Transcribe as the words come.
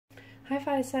Hi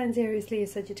fire signs, Aries, Leo,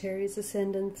 Sagittarius,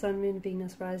 Ascendant, Sun, Moon,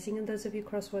 Venus, Rising, and those of you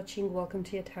cross-watching, welcome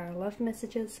to your Tarot Love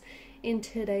Messages. In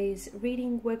today's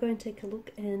reading, we're going to take a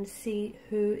look and see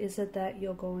who is it that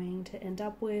you're going to end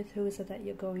up with, who is it that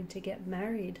you're going to get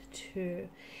married to.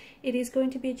 It is going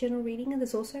to be a general reading, and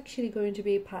there's also actually going to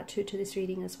be a part 2 to this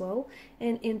reading as well.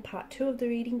 And in part 2 of the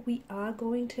reading, we are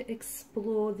going to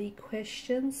explore the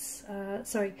questions,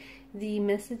 the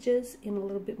messages in a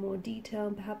little bit more detail,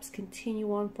 and perhaps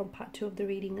continue on from part 2 of the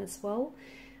reading as well.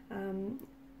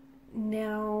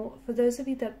 Now, for those of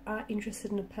you that are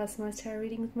interested in a personalized tarot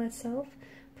reading with myself,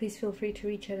 please feel free to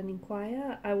reach out and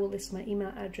inquire. I will list my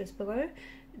email address below,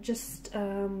 just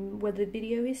where the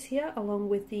video is here, along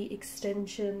with the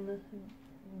extension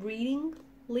reading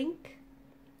link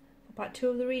for part 2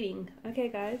 of the reading. Okay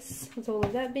guys, with all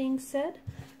of that being said,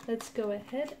 let's go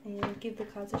ahead and give the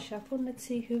cards a shuffle and let's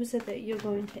see who is it that you're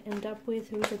going to end up with,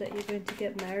 who is it that you're going to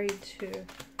get married to.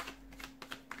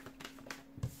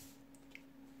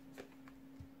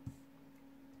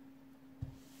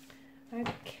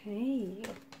 Okay.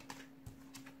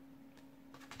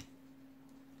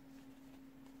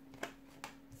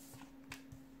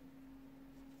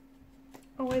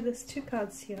 Oh wait, there's 2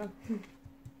 cards here.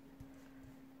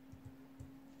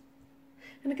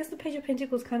 And I guess the Page of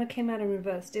Pentacles kind of came out in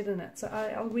reverse, didn't it? So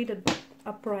I'll read it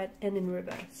upright and in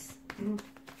reverse.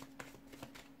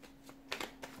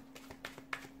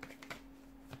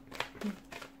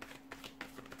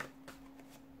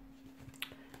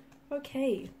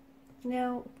 Okay,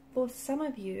 now for some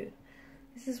of you,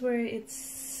 this is where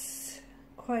it's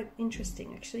quite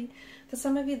interesting actually. For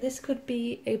some of you, this could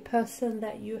be a person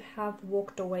that you have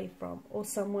walked away from, or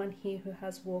someone here who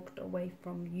has walked away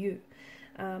from you.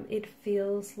 It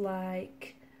feels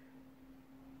like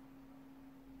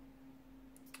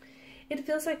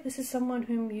this is someone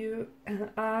whom you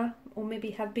are or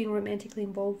maybe have been romantically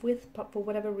involved with, but for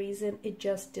whatever reason it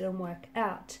just didn't work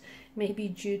out. Maybe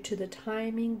due to the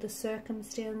timing, the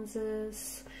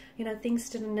circumstances, you know, things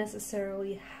didn't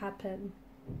necessarily happen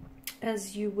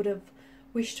as you would have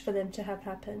wished for them to have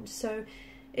happened. So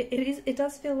it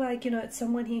does feel like, you know,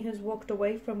 someone here who's walked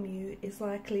away from you is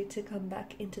likely to come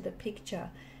back into the picture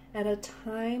at a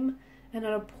time and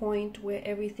at a point where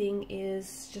everything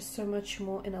is just so much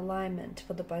more in alignment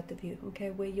for the both of you, okay,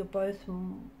 where you're both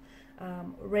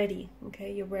ready,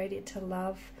 okay, you're ready to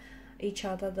love each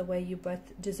other the way you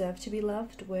both deserve to be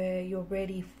loved, where you're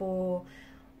ready for,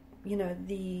 you know,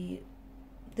 the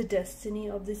destiny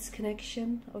of this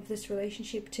connection, of this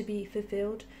relationship to be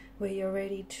fulfilled, where you're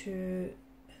ready to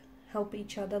help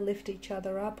each other, lift each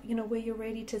other up, you know, where you're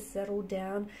ready to settle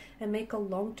down and make a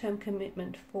long-term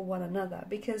commitment for one another.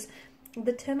 Because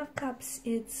the Ten of Cups,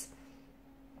 it's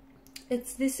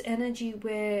this energy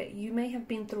where you may have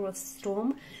been through a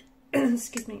storm,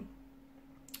 excuse me,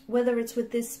 whether it's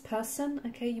with this person,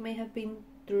 okay, you may have been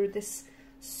through this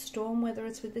storm, whether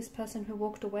it's with this person who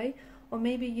walked away, or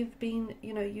maybe you've been,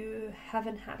 you know, you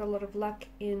haven't had a lot of luck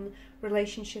in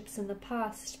relationships in the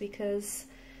past because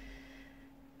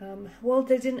well,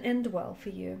 they didn't end well for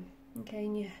you, okay,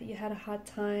 and you had a hard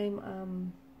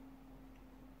time.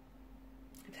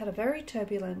 You've had a very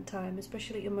turbulent time,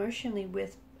 especially emotionally,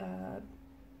 with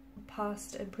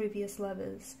past and previous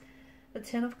lovers. The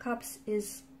Ten of Cups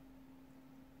is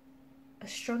a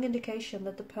strong indication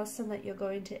that the person that you're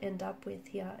going to end up with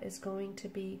here is going to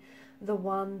be the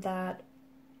one that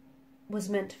was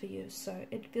meant for you. So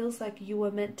it feels like you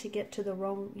were meant to get to the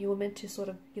wrong, you were meant to sort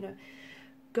of, you know,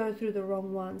 go through the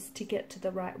wrong ones to get to the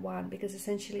right one, because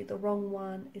essentially the wrong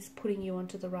one is putting you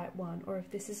onto the right one. Or if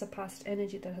this is a past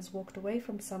energy that has walked away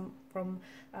for some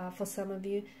of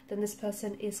you, then this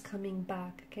person is coming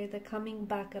back, okay? They're coming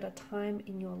back at a time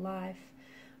in your life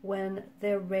when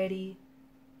they're ready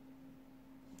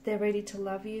to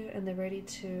love you, and they're ready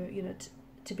to, you know,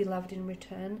 to be loved in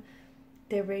return.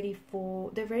 They're ready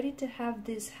to have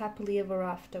this happily ever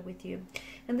after with you.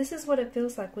 And this is what it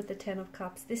feels like with the Ten of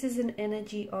Cups. This is an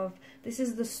energy of, this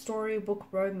is the storybook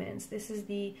romance. This is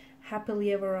the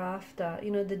happily ever after,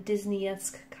 you know, the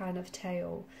Disney-esque kind of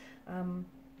tale.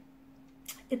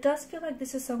 It does feel like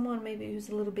this is someone maybe who's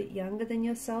a little bit younger than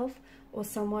yourself, or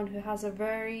someone who has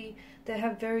they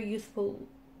have very youthful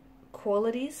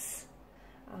qualities.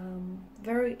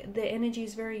 Their energy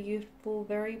is very youthful,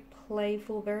 very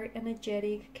playful, very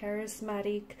energetic,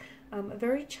 charismatic,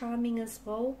 very charming as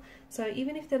well. So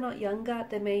even if they're not younger,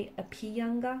 they may appear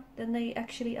younger than they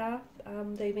actually are.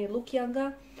 They may look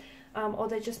younger, or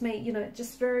they just may, you know,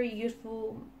 just very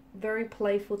youthful, very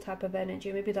playful type of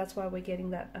energy. Maybe that's why we're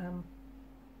getting that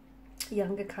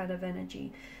younger kind of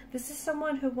energy. This is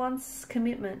someone who wants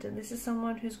commitment, and this is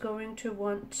someone who's going to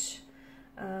want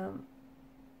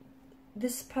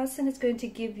this person is going to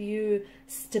give you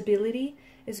stability,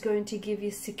 is going to give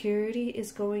you security, you're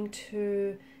going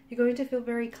to feel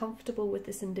very comfortable with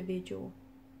this individual,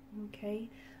 okay?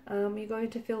 You're going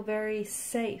to feel very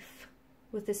safe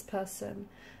with this person.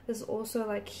 There's also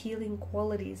like healing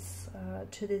qualities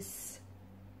to this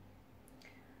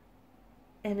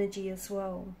energy as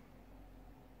well.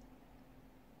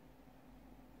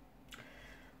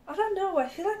 I don't know, I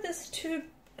feel like there's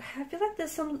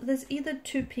either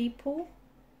two people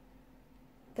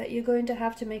that you're going to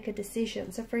have to make a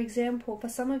decision. So for example, for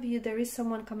some of you, there is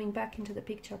someone coming back into the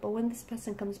picture, but when this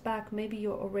person comes back, maybe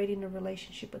you're already in a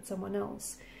relationship with someone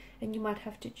else, and you might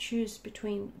have to choose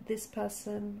between this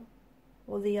person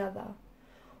or the other.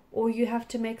 Or you have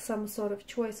to make some sort of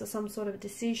choice or some sort of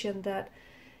decision that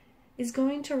is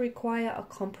going to require a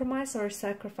compromise or a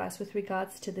sacrifice with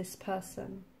regards to this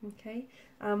person, okay?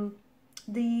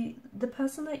 The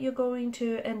person that you're going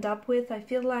to end up with, I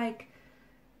feel like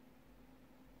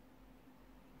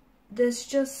there's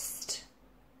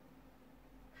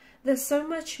so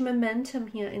much momentum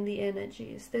here in the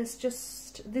energies.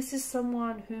 This is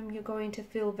someone whom you're going to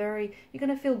feel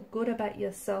good about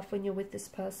yourself when you're with this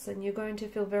person. You're going to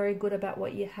feel very good about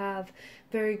what you have,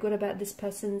 very good about this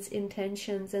person's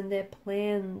intentions and their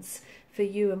plans for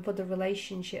you and for the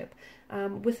relationship.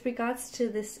 With regards to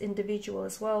this individual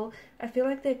as well, I feel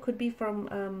like there could be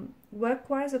from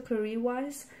work-wise or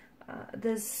career-wise,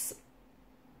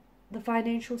 the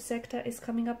financial sector is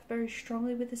coming up very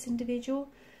strongly with this individual.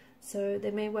 So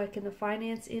they may work in the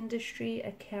finance industry,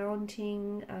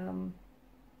 accounting,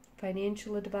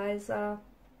 financial advisor.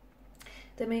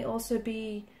 They may also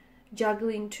be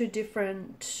juggling two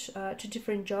different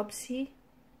jobs here.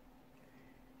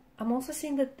 I'm also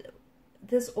seeing that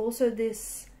there's also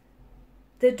this,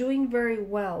 they're doing very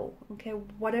well, okay?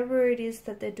 Whatever it is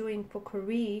that they're doing for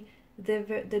career,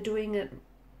 they're doing it,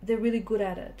 they're really good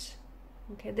at it,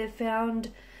 okay? They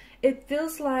found, it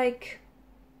feels like,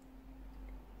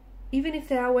 even if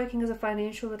they are working as a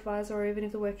financial advisor or even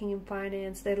if they're working in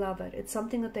finance, they love it. It's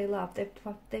something that they love.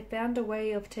 They found a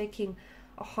way of taking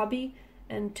a hobby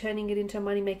and turning it into a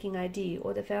money-making idea,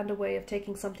 or they found a way of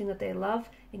taking something that they love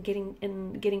and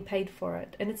getting paid for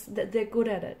it. And they're good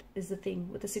at it, is the thing.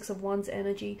 With the Six of Wands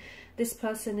energy, this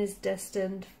person is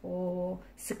destined for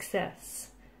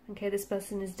success. Okay, this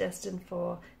person is destined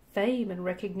for fame and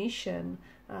recognition,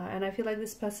 and I feel like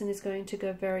this person is going to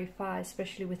go very far,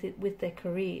 especially with their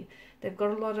career. They've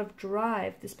got a lot of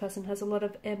drive. This person has a lot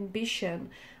of ambition.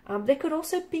 They could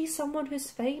also be someone who's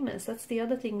famous. That's the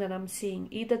other thing that I'm seeing.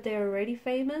 Either they're already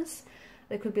famous,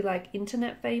 they could be like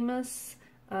internet famous,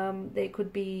 they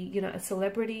could be, you know, a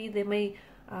celebrity. They may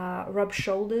rub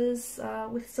shoulders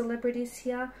with celebrities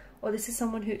here, or this is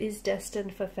someone who is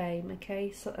destined for fame,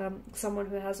 okay? So someone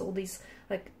who has all these,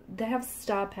 like, they have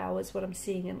star power is what I'm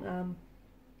seeing, and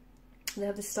they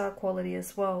have the star quality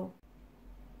as well.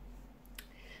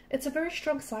 It's a very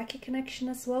strong psychic connection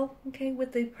as well, okay,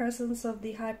 with the presence of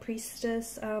the High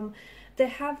Priestess. They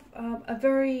have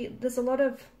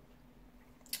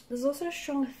there's also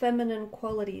strong feminine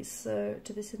qualities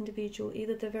to this individual.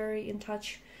 Either they're very in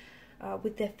touch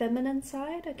with their feminine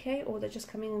side, okay, or they're just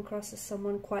coming across as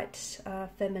someone quite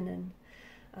feminine.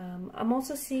 I'm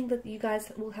also seeing that you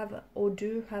guys will have or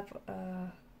do have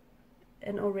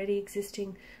an already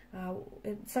existing,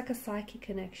 it's like a psychic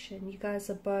connection. You guys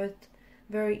are both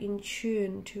very in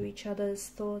tune to each other's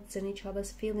thoughts and each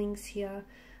other's feelings here.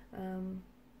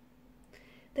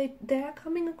 They are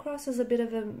coming across as a bit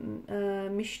of a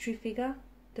mystery figure.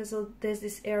 There's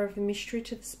this air of mystery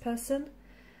to this person.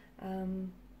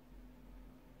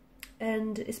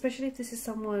 And especially if this is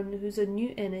someone who's a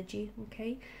new energy,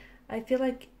 okay, I feel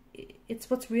like it's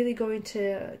what's really going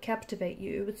to captivate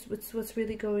you. It's what's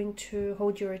really going to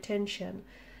hold your attention.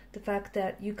 The fact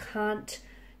that you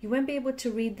won't be able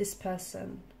to read this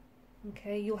person,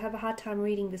 okay? You'll have a hard time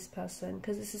reading this person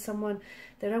because this is someone,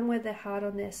 they don't wear their heart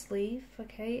on their sleeve,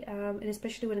 okay? And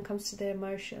especially when it comes to their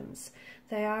emotions.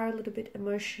 They are a little bit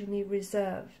emotionally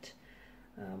reserved.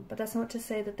 But that's not to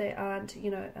say that they aren't,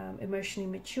 you know, emotionally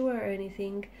mature or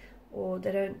anything, or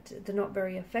they're not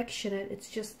very affectionate. It's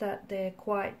just that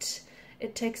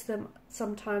it takes them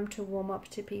some time to warm up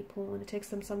to people, and it takes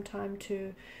them some time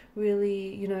to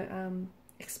really, you know,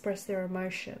 express their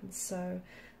emotions. So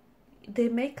they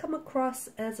may come across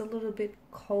as a little bit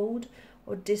cold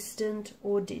or distant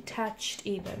or detached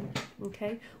even,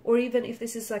 okay? Or even if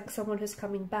this is like someone who's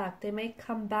coming back, they may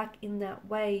come back in that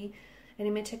way. And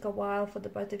it may take a while for the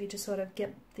both of you to sort of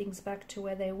get things back to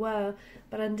where they were.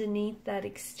 But underneath that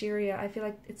exterior, I feel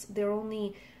like they're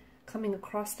only coming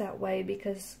across that way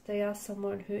because they are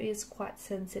someone who is quite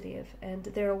sensitive and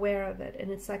they're aware of it,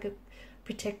 and it's like a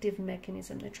protective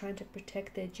mechanism. They're trying to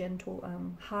protect their gentle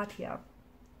heart here.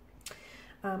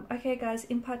 Okay guys,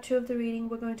 in part 2 of the reading,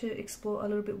 we're going to explore a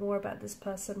little bit more about this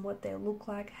person, what they look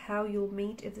like, how you'll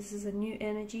meet. If this is a new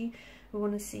energy, we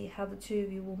want to see how the two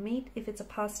of you will meet. If it's a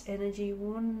past energy, we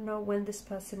want to know when this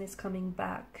person is coming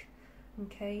back.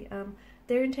 Okay,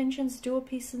 their intentions do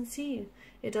appear sincere.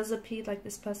 It does appear like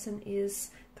this person is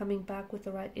coming back with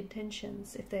the right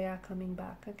intentions, if they are coming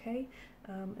back, okay?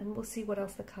 And we'll see what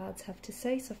else the cards have to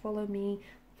say, so follow me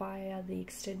via the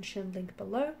extension link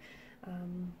below.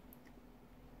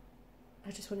 I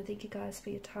just want to thank you guys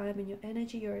for your time and your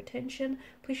energy, your attention.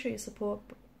 Please show your support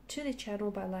to the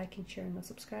channel by liking, sharing, or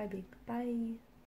subscribing. Bye!